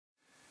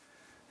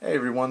Hey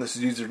everyone, this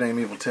is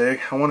username EvilTig.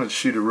 I wanted to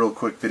shoot a real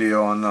quick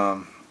video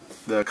on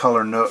the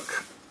color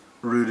Nook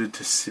rooted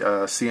to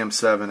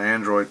Cm7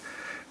 Android.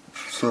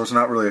 So it's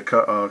not really a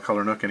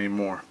color Nook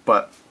anymore.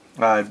 But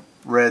I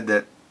read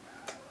that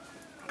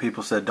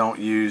people said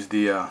don't use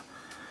the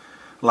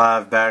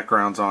live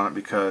backgrounds on it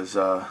because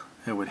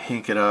it would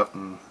hink it up.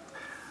 And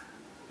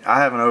I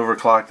haven't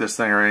overclocked this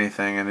thing or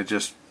anything, and it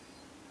just,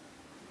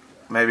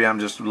 maybe I'm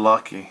just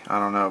lucky, I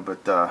don't know,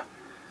 but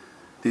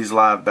these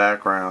live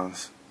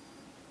backgrounds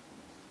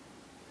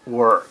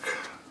work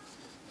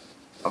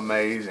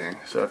amazing.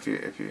 So if you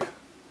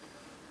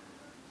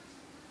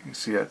can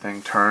see that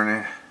thing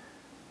turning,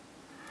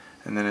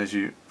 and then as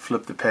you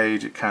flip the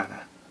page it kind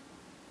of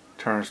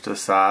turns to the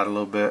side a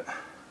little bit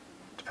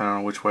depending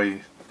on which way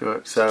you do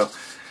it. So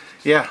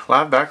yeah,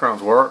 live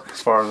backgrounds work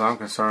as far as I'm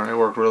concerned. It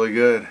worked really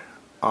good.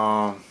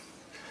 I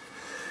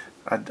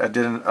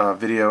did a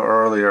video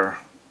earlier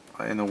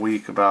in the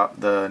week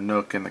about the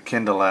Nook and the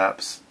Kindle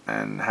apps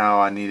and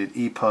how I needed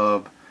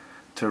EPUB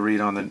to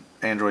read on the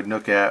Android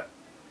Nook app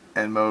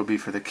and Mobi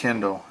for the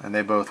Kindle, and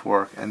they both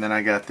work. And then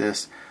I got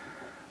this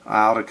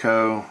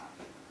Aldico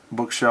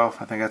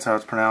bookshelf, I think that's how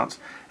it's pronounced,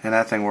 and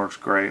that thing works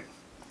great.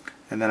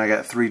 And then I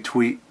got 3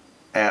 tweet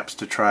apps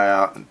to try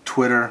out.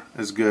 Twitter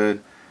is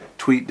good,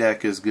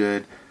 TweetDeck is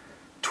good,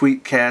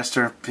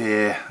 Tweetcaster,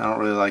 yeah, I don't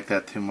really like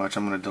that too much.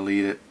 I'm going to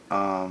delete it.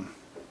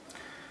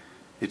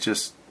 It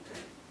just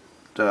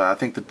I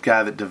think the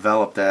guy that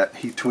developed that,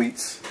 he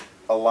tweets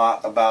a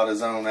lot about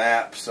his own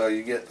app, so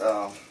you get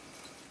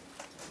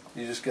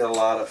you just get a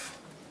lot of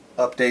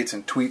updates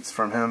and tweets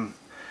from him,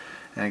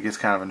 and it gets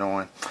kind of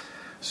annoying.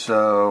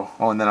 So,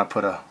 oh, and then I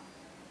put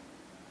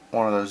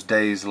one of those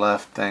days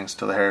left things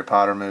to the Harry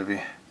Potter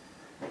movie.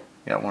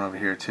 Got one over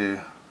here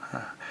too,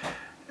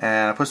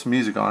 and I put some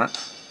music on it.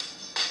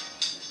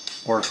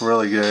 Works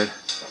really good.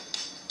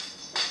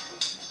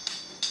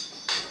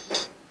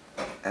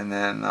 And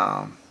then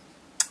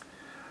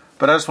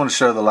but I just want to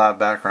show the live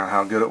background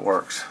how good it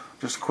works.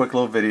 Just a quick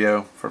little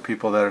video for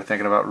people that are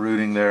thinking about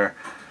rooting their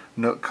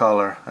Nook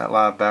color. That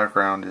live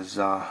background is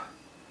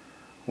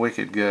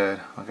wicked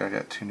good. Look, I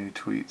got 2 new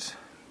tweets.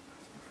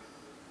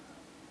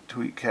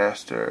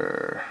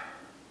 Tweetcaster.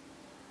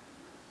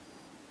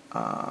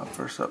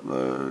 First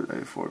upload,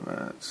 84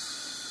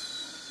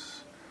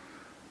 minutes.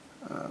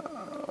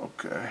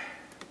 Okay.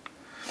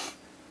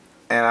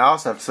 And I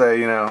also have to say,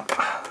 you know,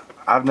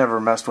 I've never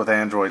messed with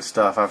Android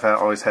stuff.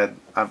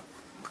 The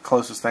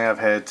closest thing I've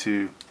had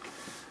to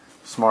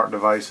smart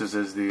devices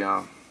is the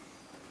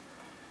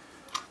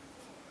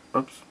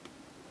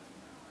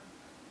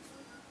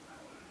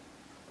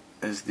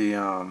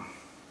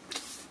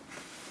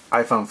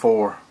iPhone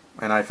 4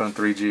 and iPhone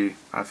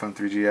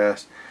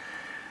 3GS.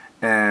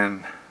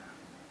 And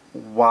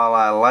while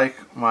I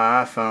like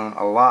my iPhone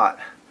a lot,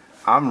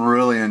 I'm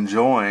really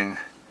enjoying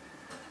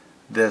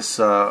this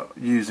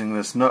using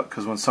this Nook,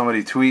 because when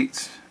somebody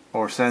tweets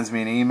or sends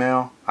me an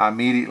email, I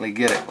immediately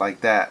get it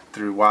like that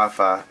through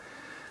Wi-Fi.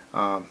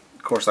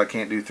 Of course, I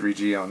can't do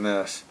 3G on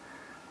this.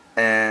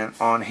 And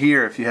on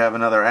here, if you have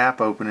another app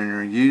open and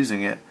you're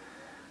using it,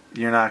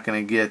 you're not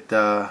going to get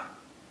an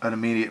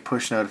immediate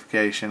push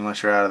notification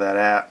unless you're out of that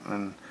app.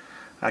 And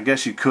I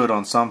guess you could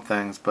on some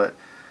things, but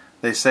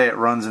they say it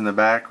runs in the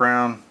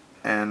background,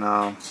 and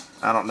I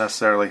don't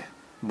necessarily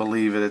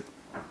believe it.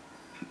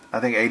 I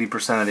think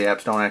 80% of the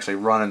apps don't actually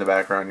run in the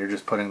background. You're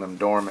just putting them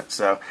dormant.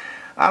 So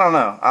I don't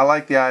know. I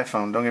like the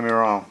iPhone, don't get me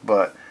wrong,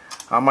 but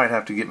I might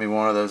have to get me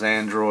one of those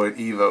Android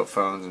Evo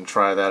phones and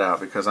try that out,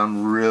 because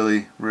I'm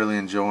really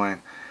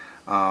enjoying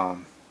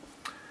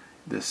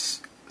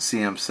this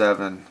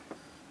Cm7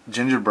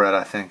 gingerbread,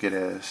 I think it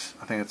is.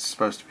 I think it's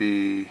supposed to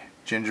be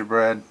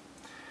gingerbread,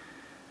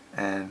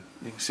 and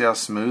you can see how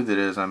smooth it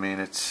is. I mean,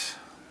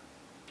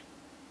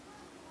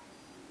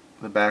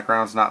 the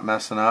background's not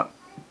messing up.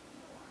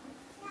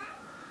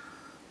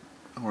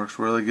 It works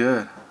really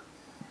good.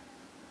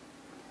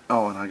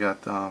 Oh, and I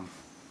got a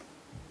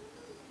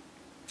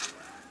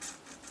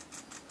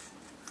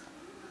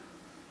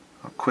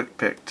quick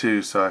pick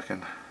too, so I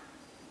can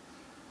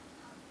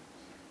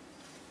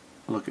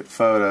look at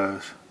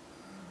photos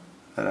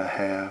that I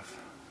have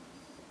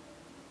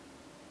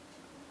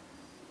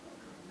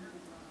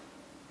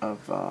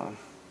of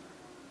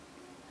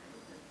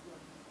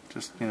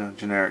just, you know,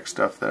 generic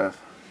stuff that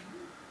I've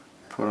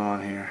put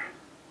on here.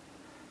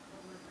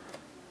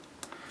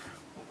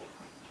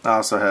 I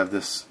also have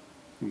this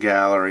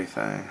gallery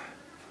thing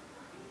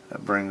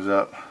that brings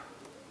up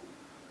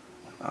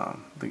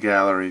the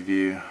gallery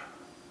view.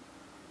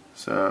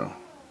 So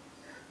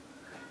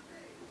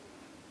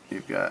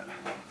you've got,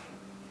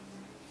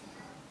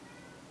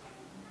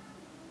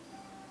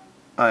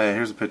 oh yeah,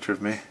 here's a picture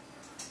of me.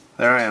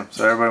 There I am.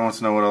 So everybody wants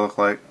to know what I look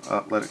like.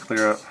 Let it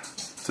clear up.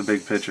 It's a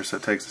big picture, so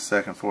it takes a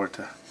second for it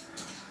to.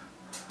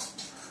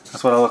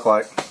 That's what I look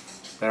like.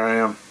 There I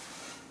am.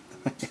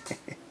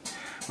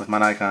 With my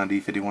Nikon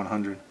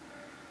D5100.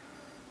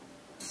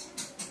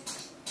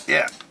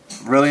 Yeah,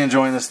 really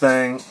enjoying this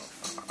thing.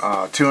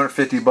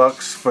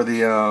 $250 for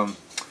the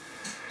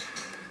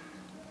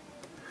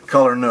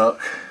color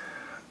Nook,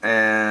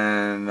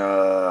 and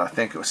I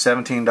think it was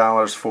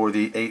 $17 for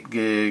the 8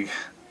 gig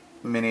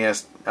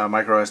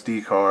micro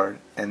SD card,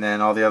 and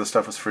then all the other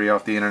stuff was free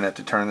off the internet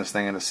to turn this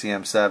thing into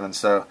Cm7.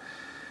 So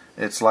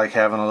it's like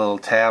having a little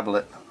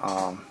tablet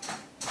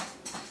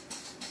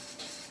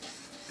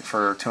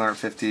for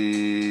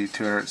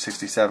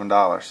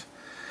 $267.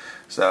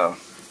 So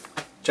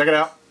check it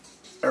out.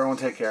 Everyone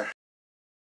take care.